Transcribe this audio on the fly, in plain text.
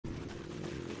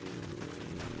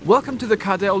Welcome to the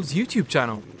Cardel's YouTube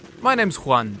channel. My name's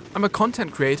Juan. I'm a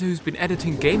content creator who's been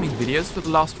editing gaming videos for the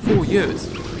last 4 years.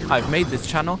 I've made this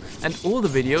channel and all the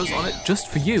videos on it just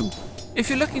for you. If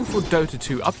you're looking for Dota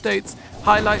 2 updates,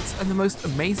 highlights and the most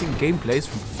amazing gameplays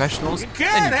from professionals,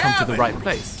 then you've come to the right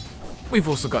place. We've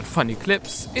also got funny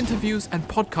clips, interviews and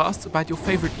podcasts about your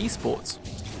favorite esports.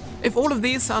 If all of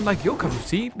these sound like your cup of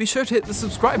tea, be sure to hit the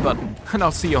subscribe button and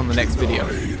I'll see you on the next video.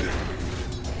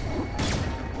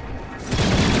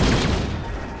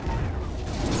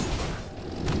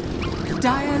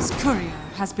 Dire's courier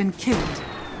has been killed.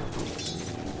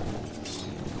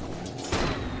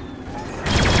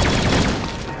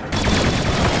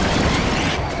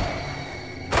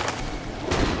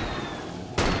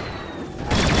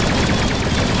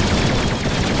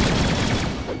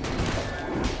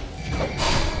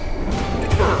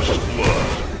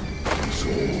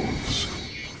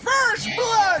 First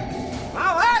blood!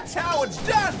 Now that's how it's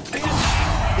done, bitch!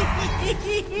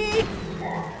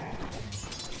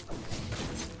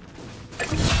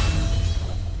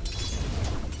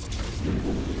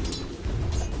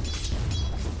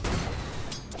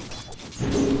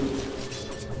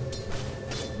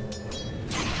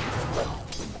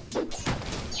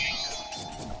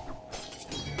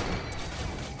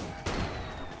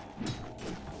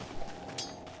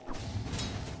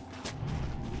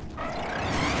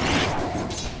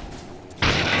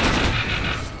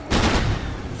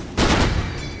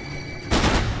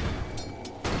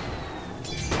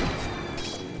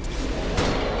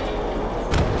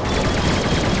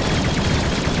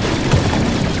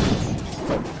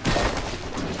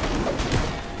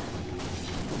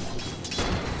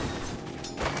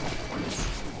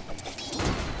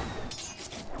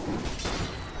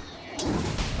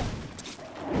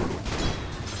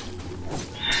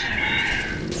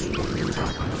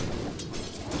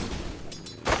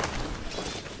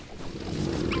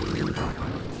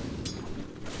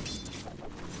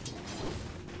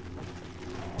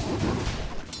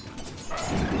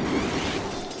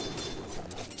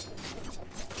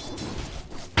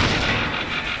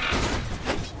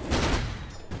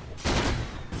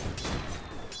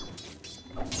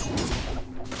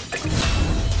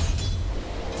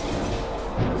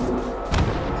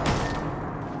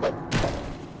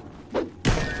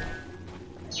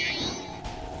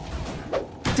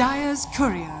 Dire's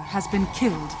courier has been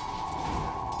killed.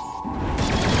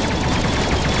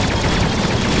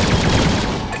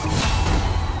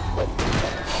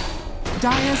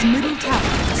 Dire's middle tower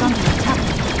is under attack.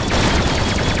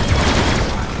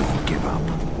 I won't give up.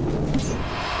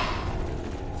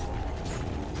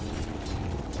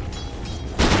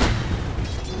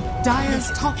 Dire's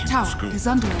top tower is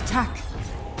under attack.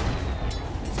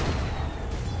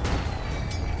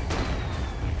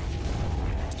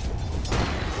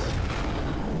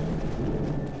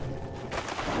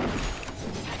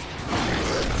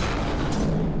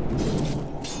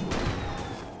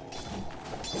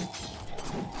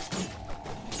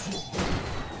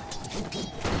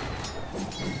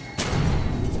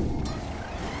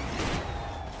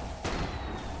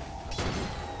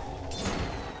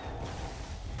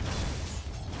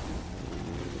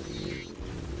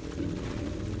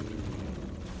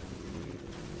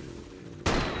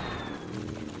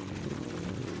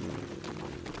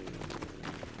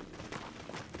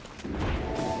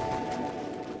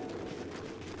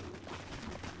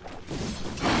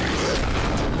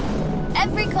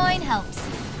 Every coin helps.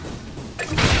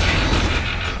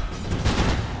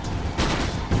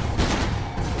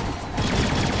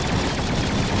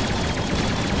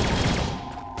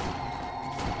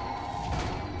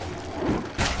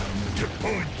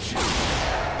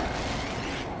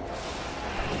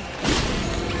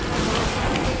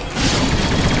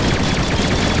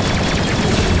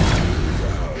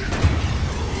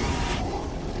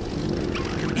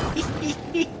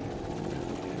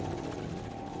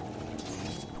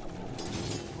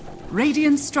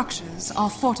 Radiant structures are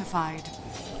fortified.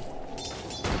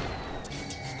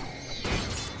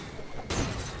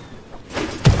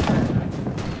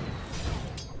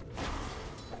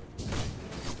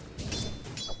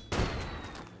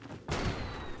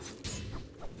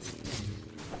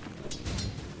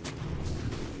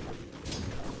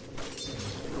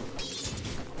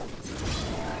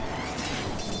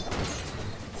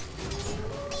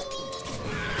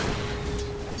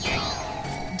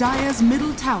 Dire's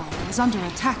middle tower is under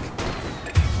attack.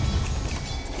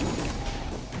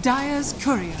 Dire's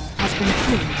courier has been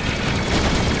killed.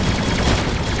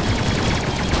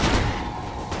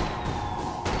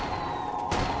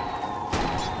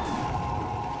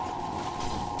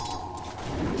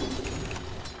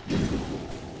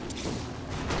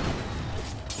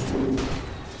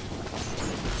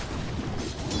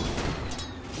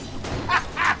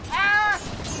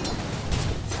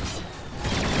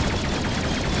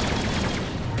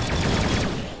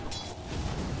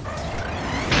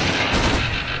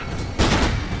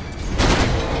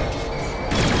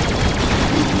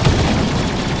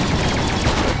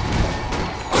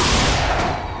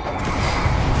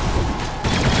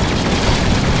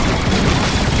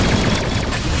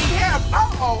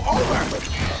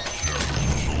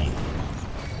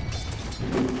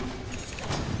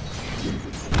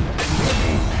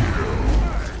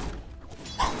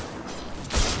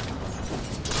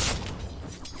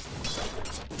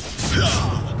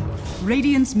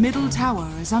 Radiant's middle tower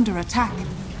is under attack.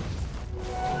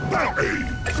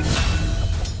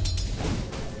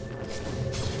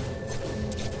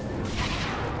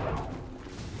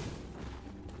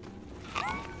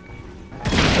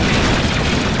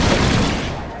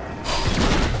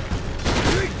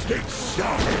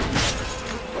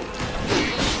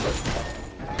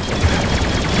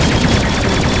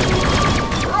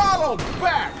 Throttle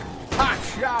back! Hot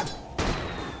shot!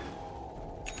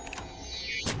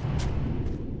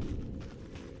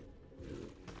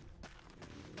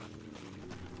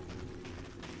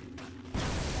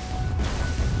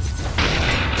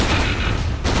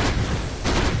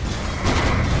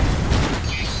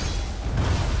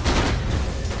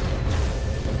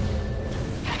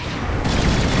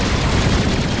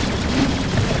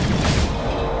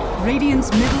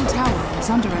 Radiant's middle tower is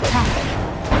under attack.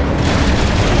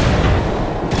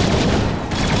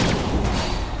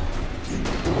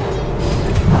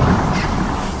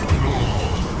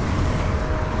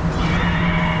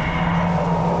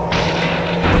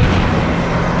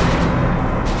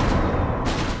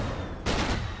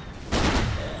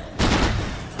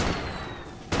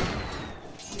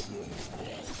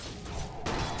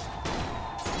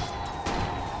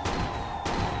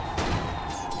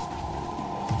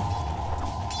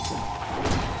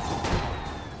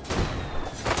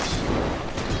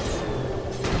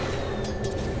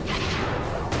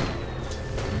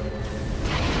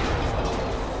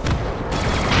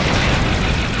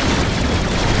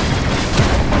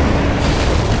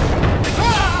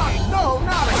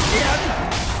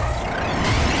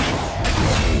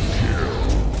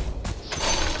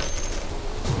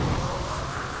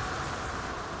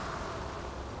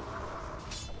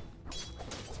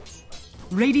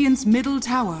 Radiant's middle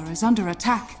tower is under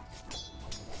attack.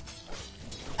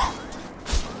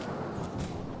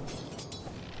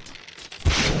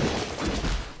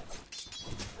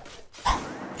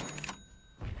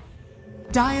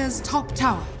 Dire's top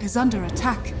tower is under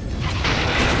attack.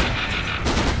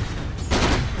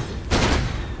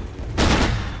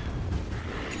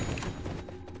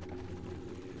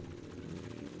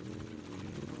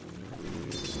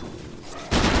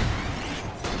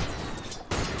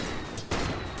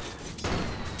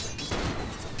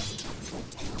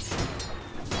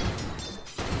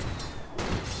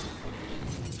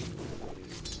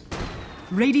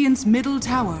 Radiant's middle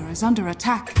tower is under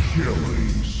attack. Killing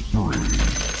spree.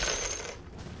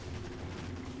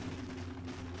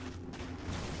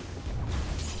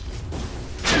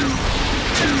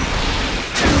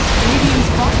 Radiant's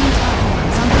bottom tower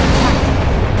is under attack.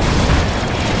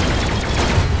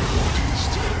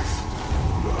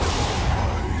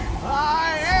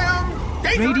 I am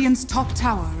dangerous! Radiant's top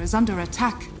tower is under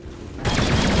attack.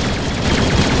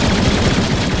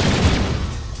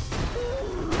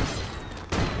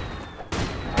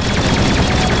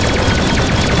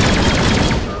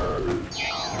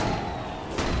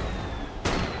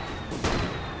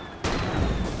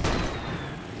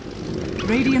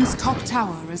 Radiant's top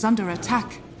tower is under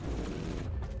attack.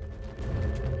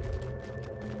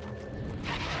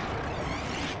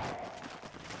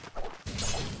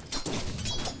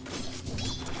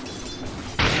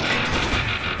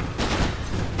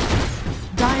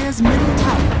 Dire's middle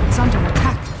tower is under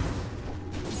attack.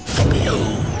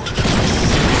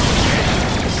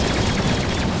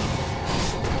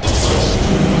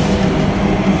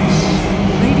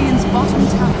 Radiant's bottom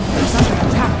tower is under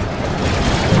attack.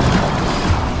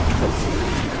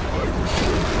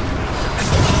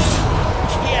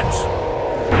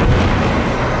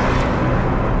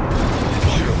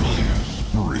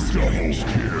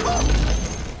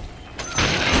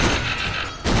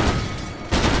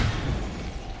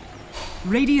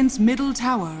 Radiant's middle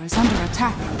tower is under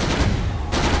attack.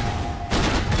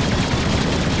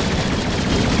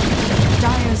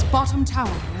 Dire's bottom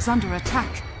tower is under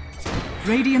attack.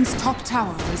 Radiant's top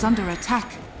tower is under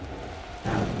attack.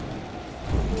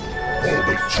 All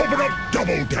but chopping up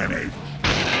double damage.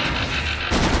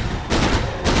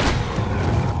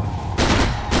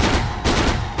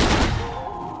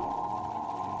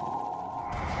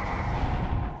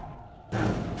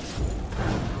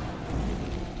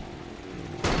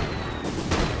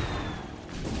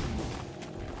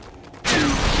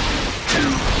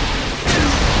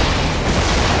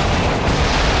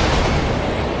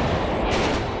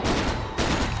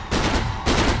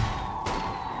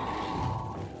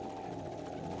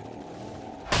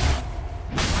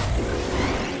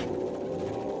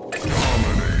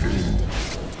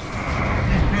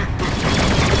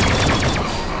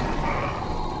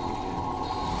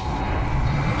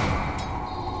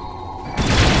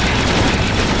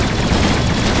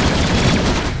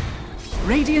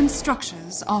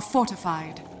 structures are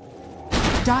fortified.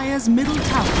 Dire's middle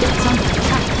tower is under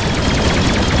attack.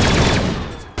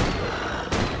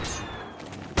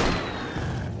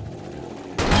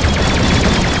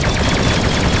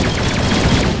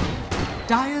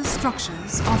 Dire's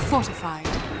structures are fortified.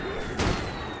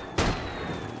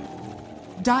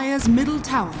 Dire's middle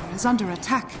tower is under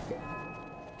attack.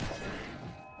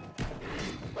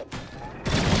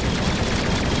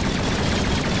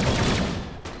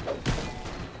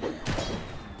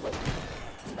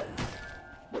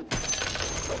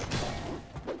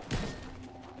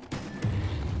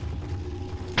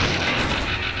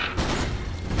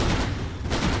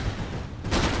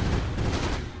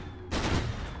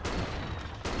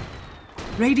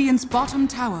 Radiant's bottom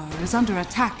tower is under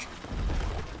attack.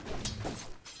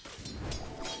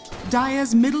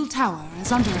 Dire's middle tower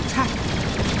is under attack.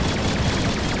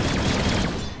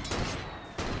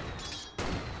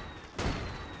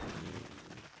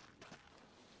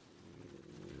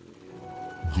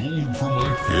 Gold for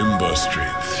my Ember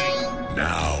strength.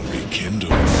 Now rekindle.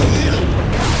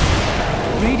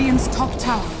 Radiant's top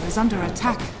tower is under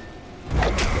attack.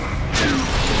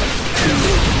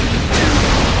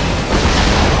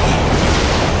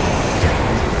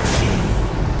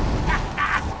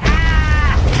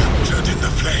 Captured in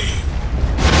the flame.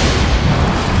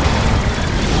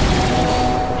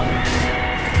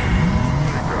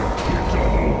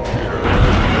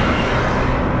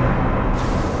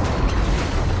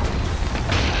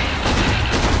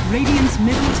 Radiant's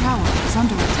middle tower is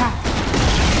under attack.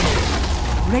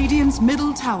 Radiant's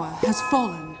middle tower has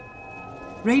fallen.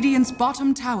 Radiant's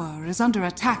bottom tower is under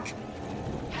attack.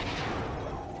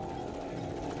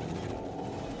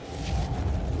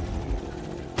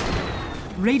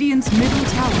 Radiant's middle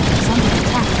tower is under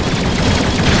attack.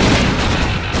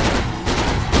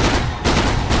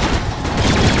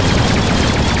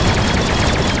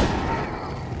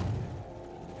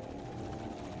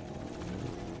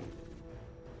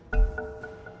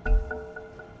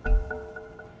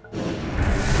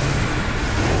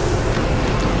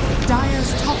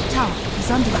 Dire's top tower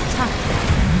is under attack.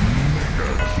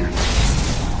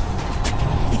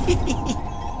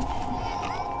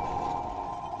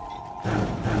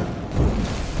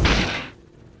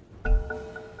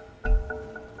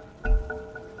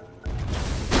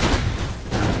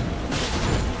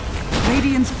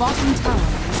 Radiant's bottom tower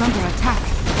is under attack.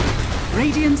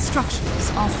 Radiant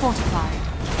structures are fortified.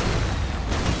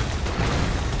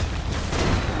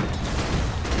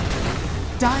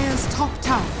 Dire's top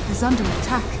tower is under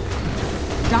attack.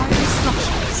 Dire's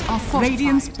structures are fortified.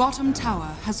 Radiant's bottom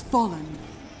tower has fallen.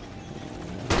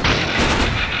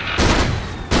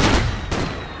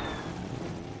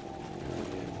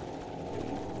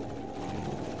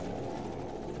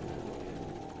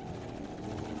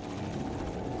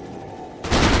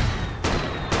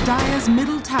 Dire's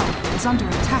middle tower is under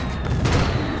attack.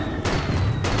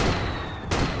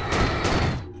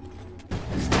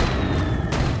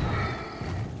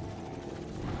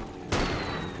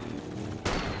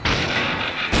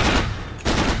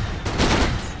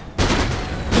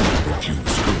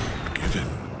 Refuse gold given.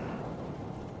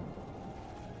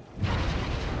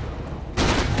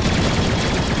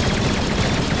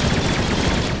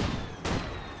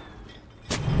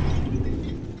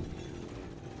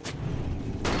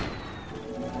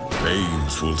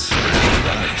 Flames will spread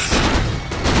ice.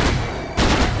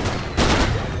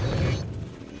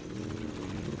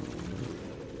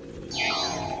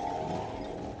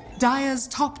 Dire's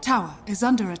top tower is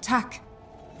under attack.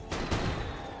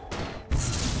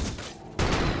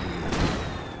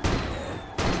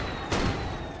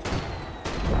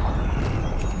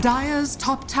 Dire's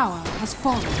top tower has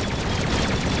fallen.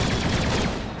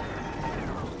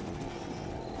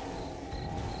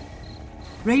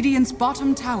 Radiant's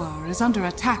bottom tower is under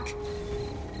attack.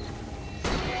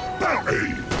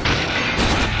 Bounty!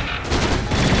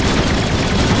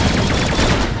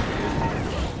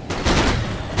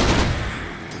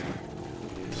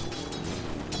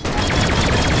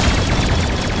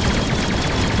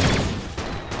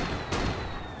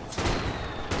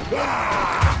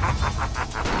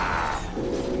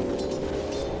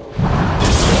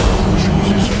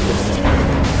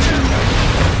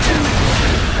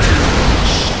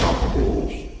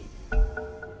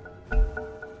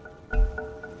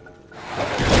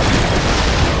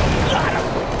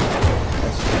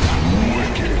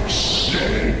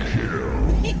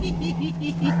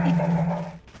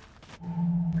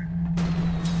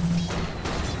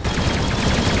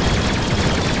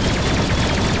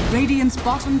 Radiant's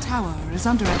bottom tower is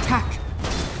under attack.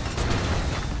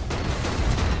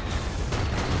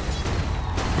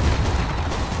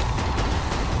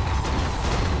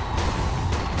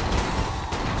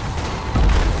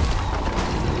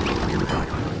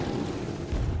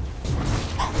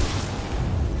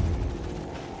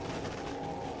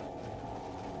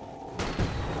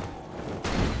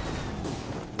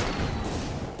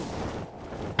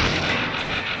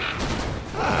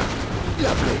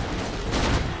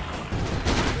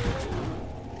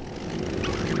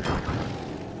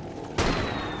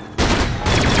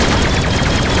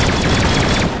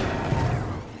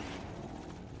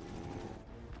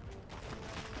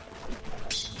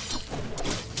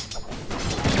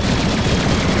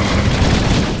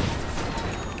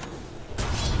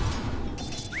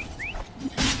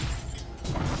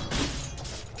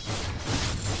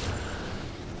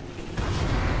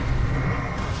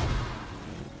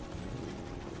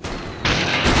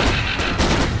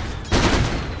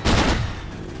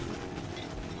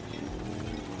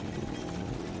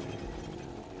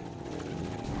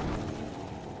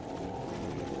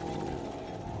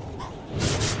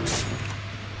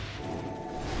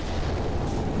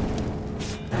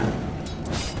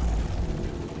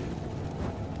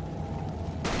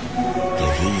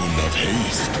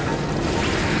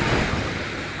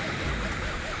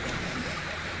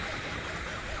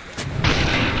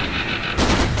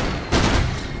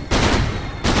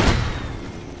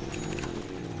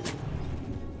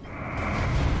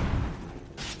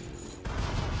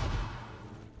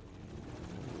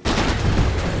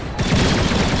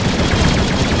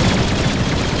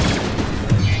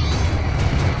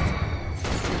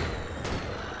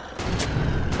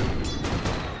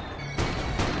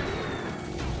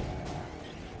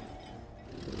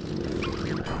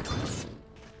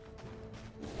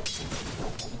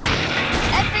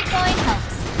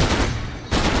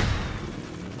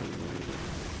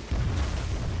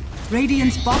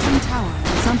 Radiant's bottom tower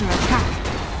is under attack.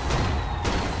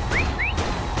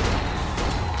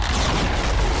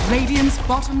 Radiant's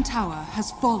bottom tower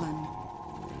has fallen.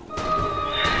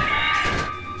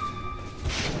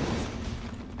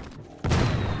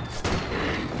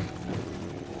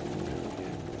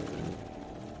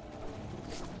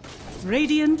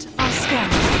 Radiant are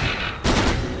scanning.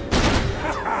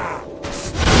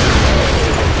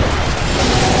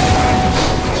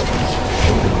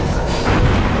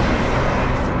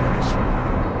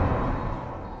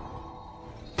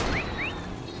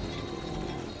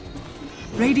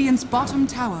 Radiant's bottom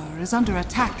tower is under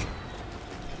attack.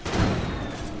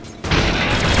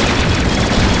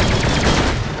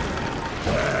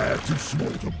 Too small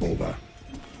to bother.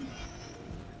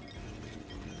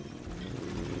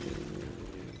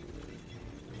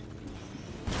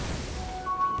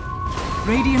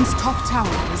 Radiant's top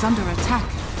tower is under attack.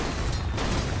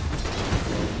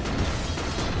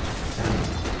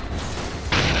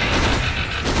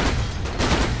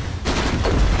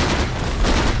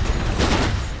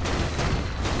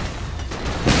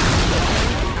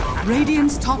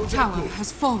 Radiant's top tower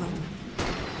has fallen.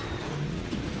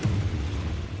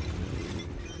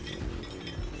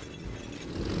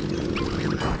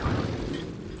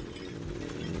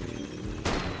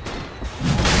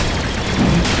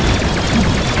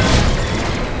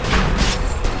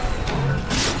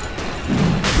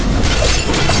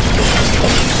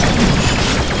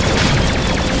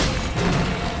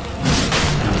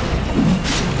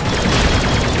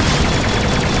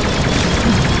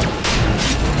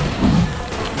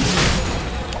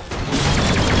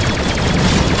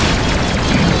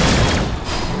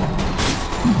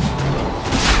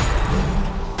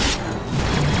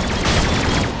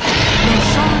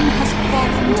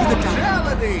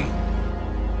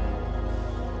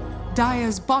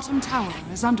 Dire's bottom tower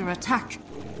is under attack.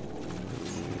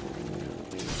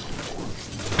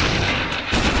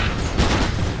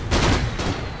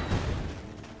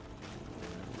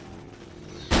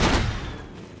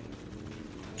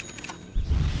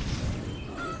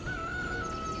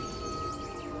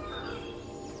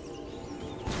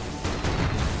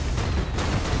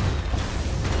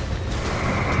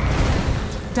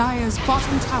 Dire's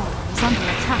bottom tower is under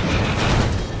attack.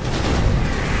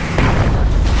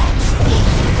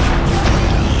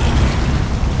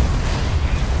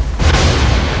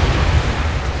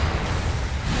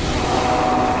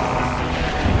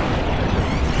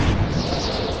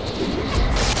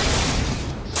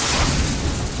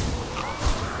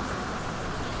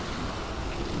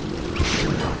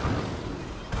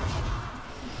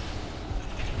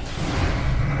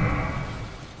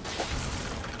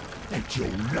 It's your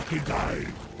lucky day.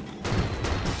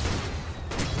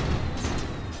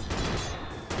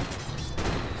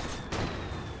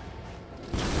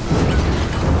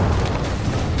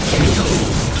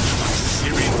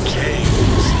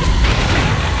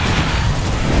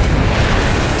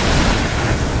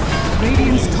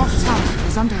 Radiant's top tower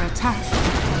is under attack.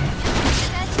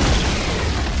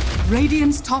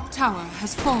 Radiant's top tower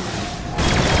has fallen.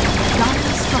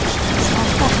 Dire's structures are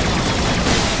fortified.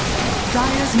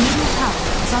 Dire's middle tower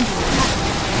is under attack.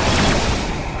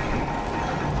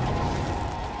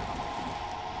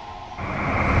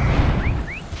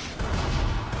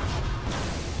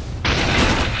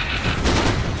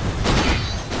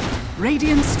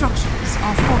 Radiant structures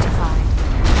are fortified.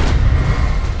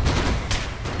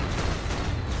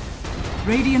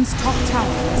 Radiant's top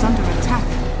tower is under attack.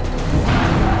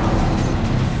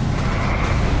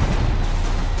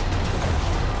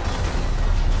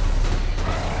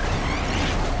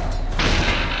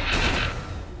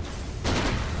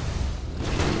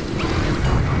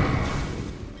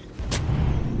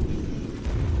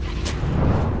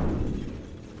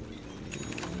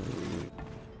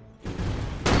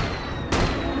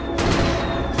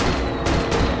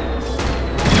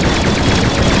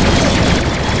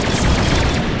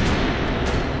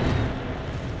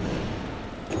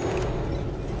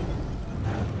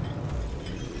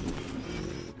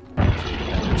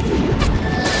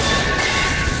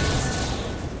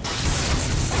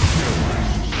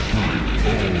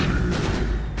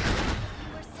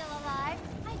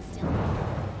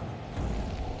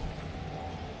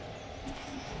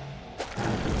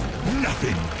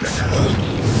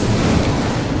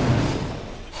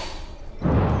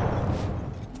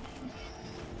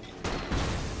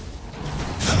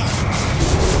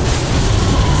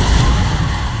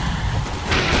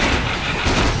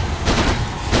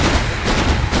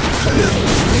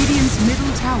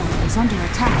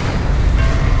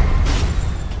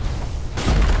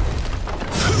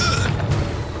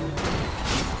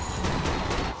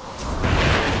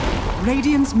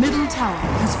 Radiant's middle tower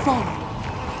has fallen.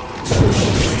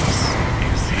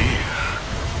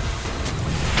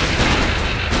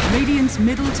 Radiant's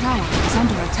middle tower is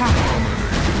under attack.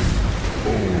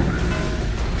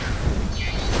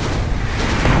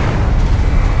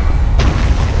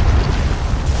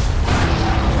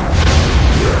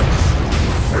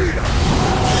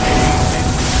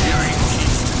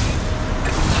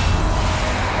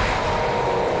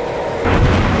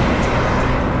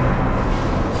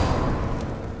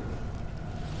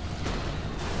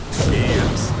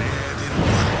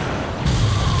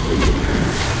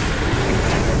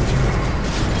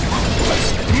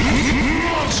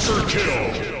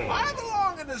 I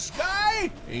belong in the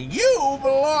sky, and you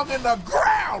belong in the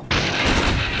ground!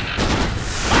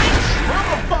 Thanks from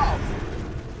above!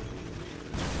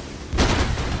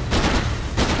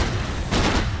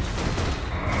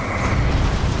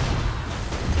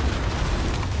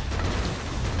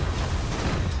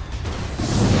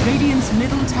 Radiant's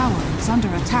middle tower is under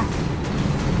attack.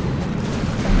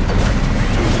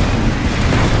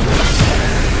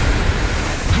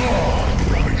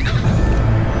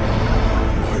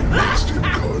 Next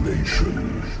incarnation.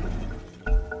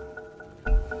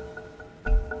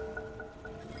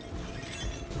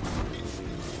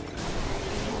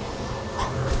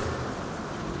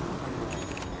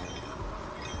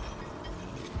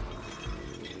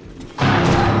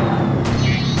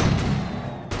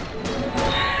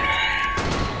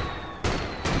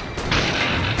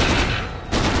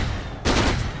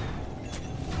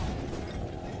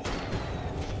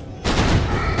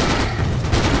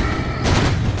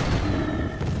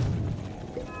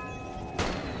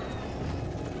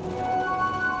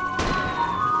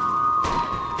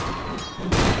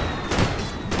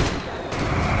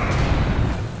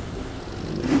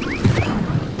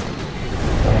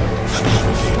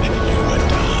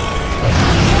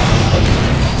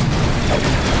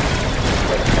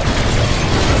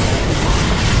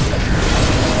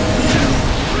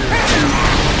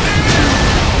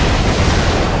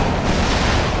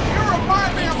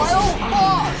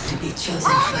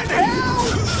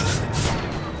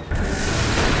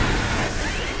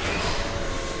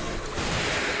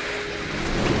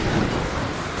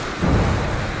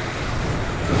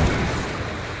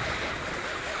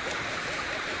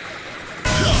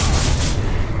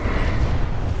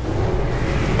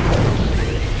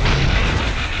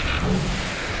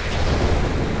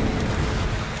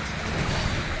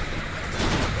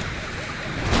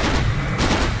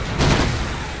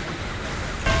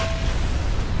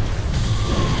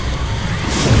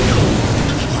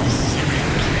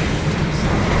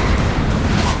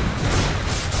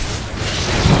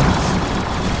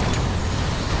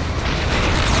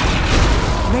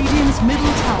 Radiant's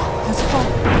middle tower has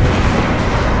fallen.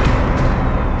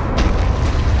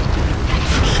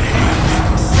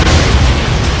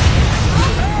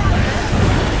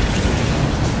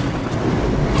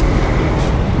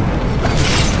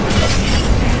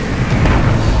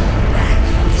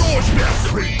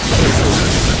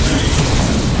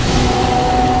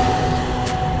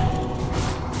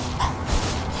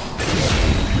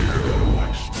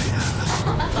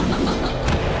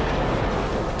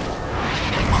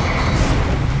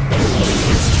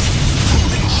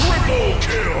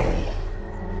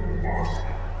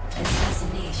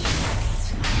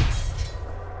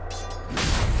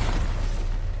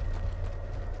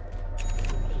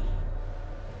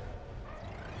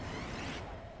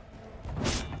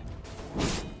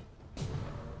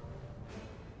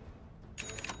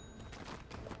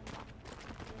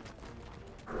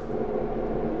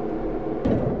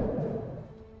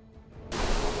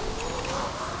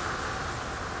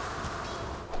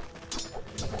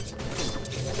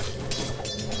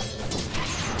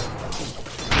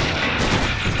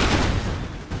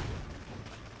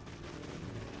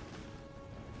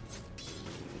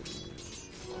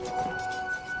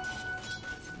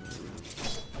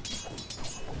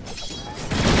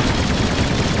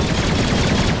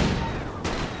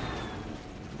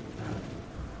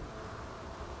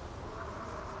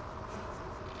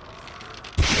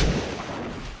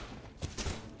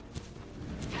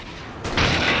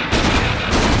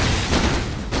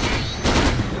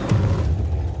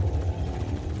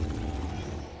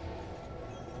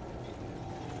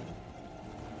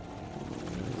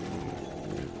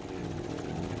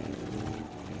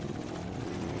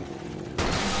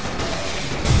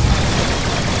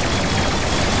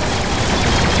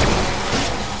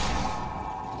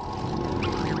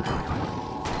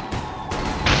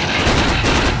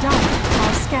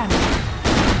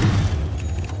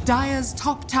 Dire's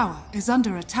top tower is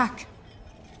under attack.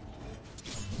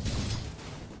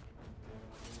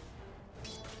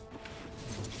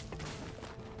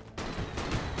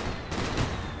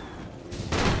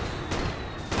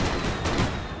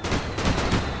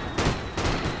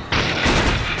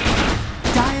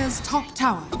 Dire's top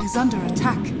tower is under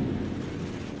attack. Grand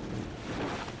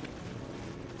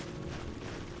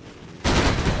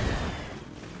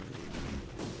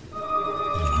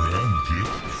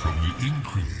gift from the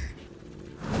Inquisitor.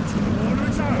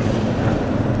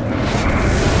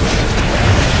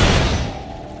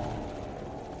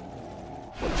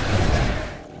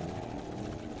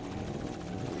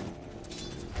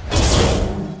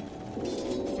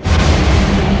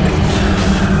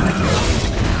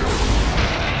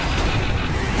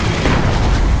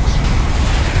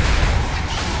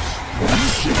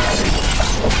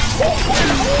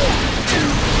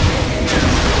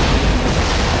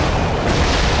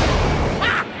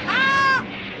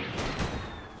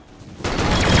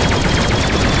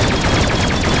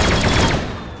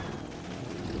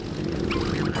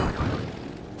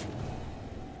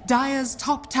 Dire's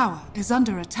top tower is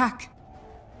under attack.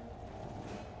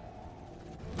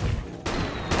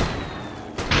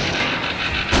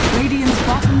 Radiant's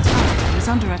bottom tower is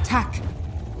under attack.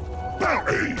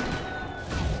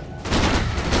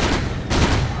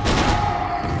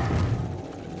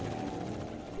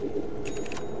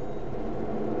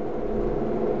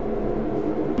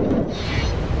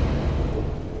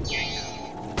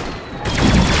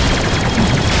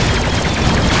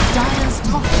 Dire's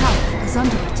top tower is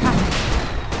under attack.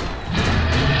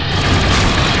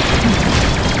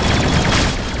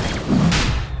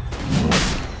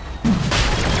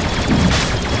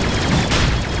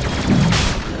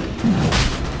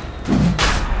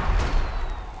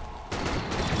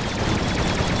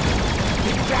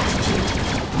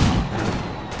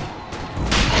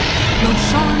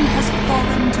 Roshan has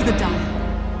fallen to the Dire.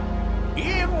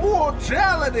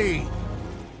 Immortality!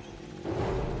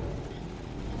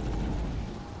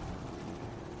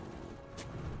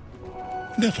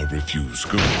 Never refuse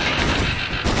good.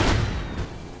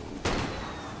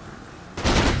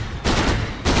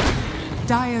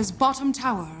 Dire's bottom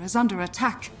tower is under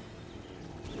attack.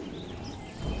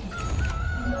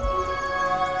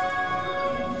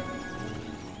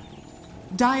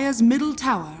 Dire's middle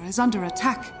tower is under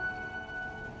attack.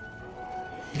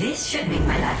 This should make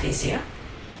my life easier.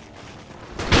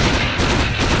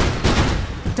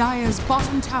 Dire's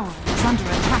bottom tower is under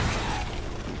attack.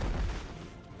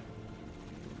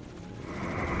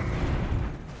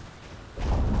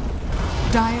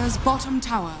 Dire's bottom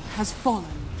tower has fallen.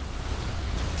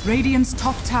 Radiant's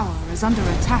top tower is under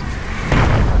attack.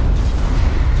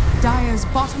 Dire's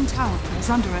bottom tower is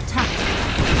under attack.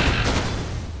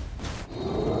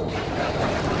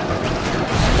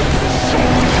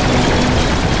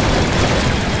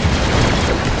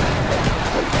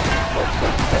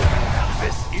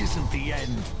 This isn't the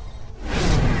end.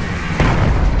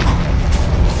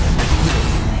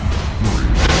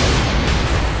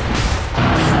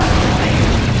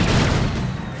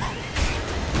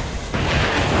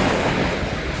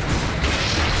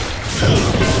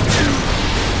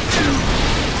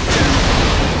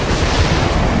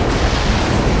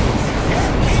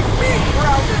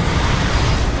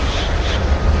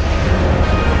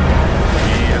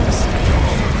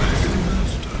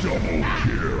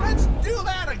 Let's do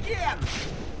that again!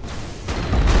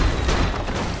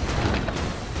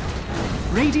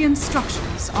 Radiant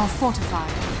structures are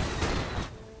fortified.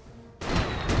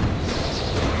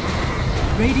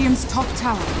 Radiant's top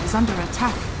tower is under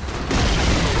attack.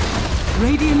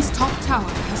 Radiant's top tower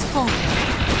has fallen.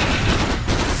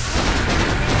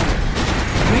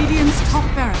 Radiant's top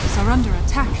barracks are under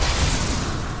attack.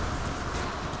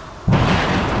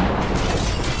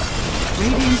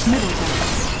 Radiant's middle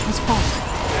barracks has fallen.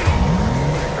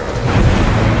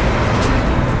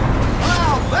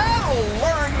 Well, that'll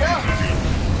learn ya!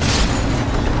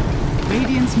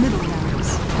 Radiant's middle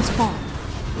barracks has fallen.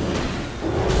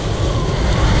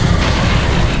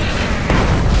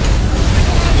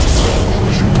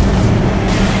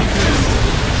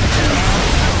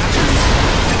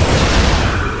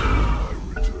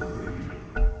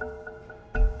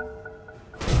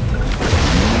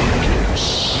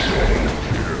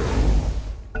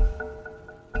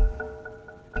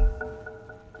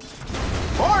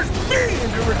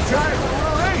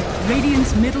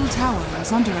 Radiant's middle tower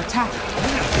is under attack.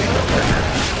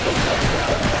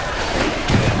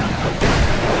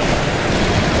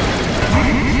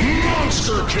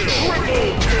 Monster kill!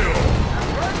 Triple kill!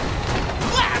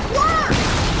 That worked!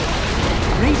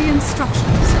 Radiant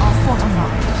structures are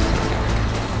fortified.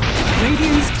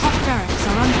 Radiant's top barracks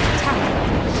are under attack.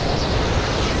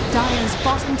 Dire's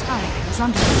bottom tower is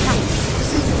under attack.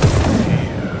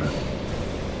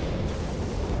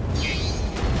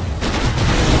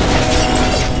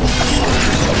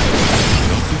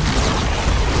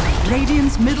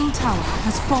 Radiant's middle tower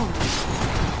has fallen.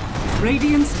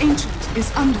 Radiant's Ancient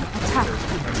is under attack.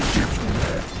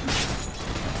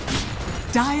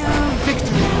 Dire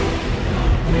victory.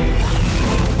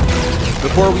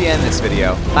 Before we end this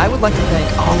video, I would like to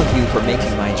thank all of you for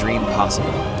making my dream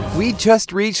possible. We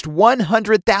just reached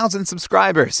 100,000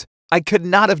 subscribers. I could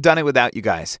not have done it without you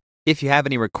guys. If you have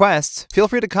any requests, feel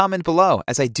free to comment below,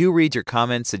 as I do read your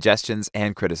comments, suggestions,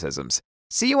 and criticisms.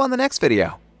 See you on the next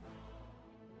video.